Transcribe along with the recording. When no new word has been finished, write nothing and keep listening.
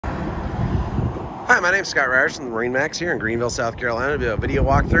Hi, my name's Scott Ryerson from MarineMax here in Greenville, South Carolina. To do a video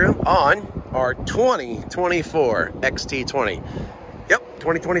walkthrough on our 2024 XT20. Yep,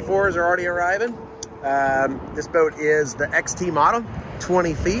 2024s are already arriving. This boat is the XT model,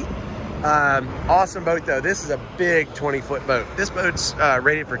 20 feet. Awesome boat though. This is a big 20-foot boat. This boat's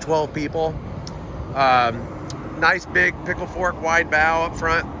rated for 12 people. Nice big pickle fork, wide bow up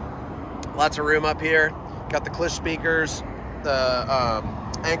front. Lots of room up here. Got the Clish speakers, the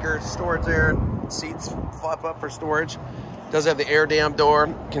anchor storage there. Seats flop up for storage. Does have the air dam door,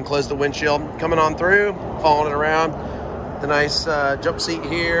 can close the windshield. Coming on through, following it around. The nice jump seat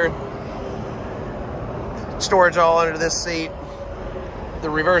here. Storage all under this seat. The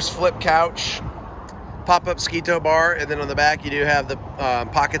reverse flip couch. Pop-up skito bar, and then on the back you do have the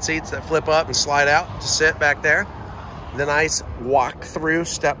pocket seats that flip up and slide out to sit back there. The nice walk through,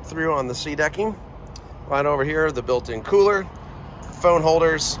 step through on the sea decking. Right over here, the built-in cooler, phone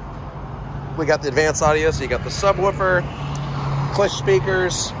holders. We got the advanced audio, so you got the subwoofer, Clish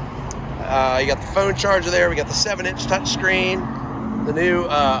speakers, you got the phone charger there, we got the 7-inch touchscreen. The new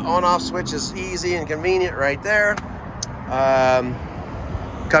on-off switch is easy and convenient right there.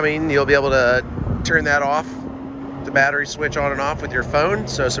 You'll be able to turn that off, the battery switch on and off with your phone,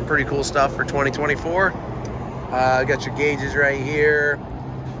 so some pretty cool stuff for 2024. Got your gauges right here.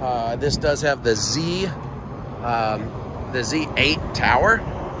 This does have the Z8 tower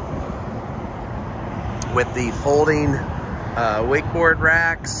with the folding wakeboard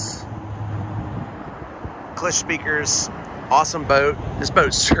racks, Clish speakers. Awesome boat. This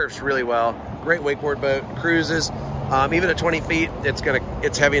boat surfs really well. Great wakeboard boat, cruises. Even at 20 feet,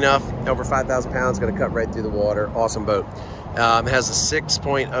 it's heavy enough. Over 5,000 pounds, gonna cut right through the water. Awesome boat. It has a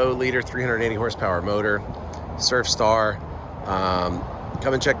 6.0 liter, 380 horsepower motor, Surf Star.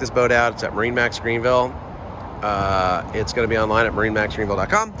 Come and check this boat out. It's at MarineMax Greenville. It's going to be online at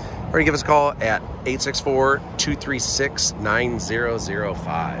MarineMaxGreenville.com, or you give us a call at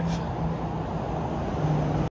 864-236-9005.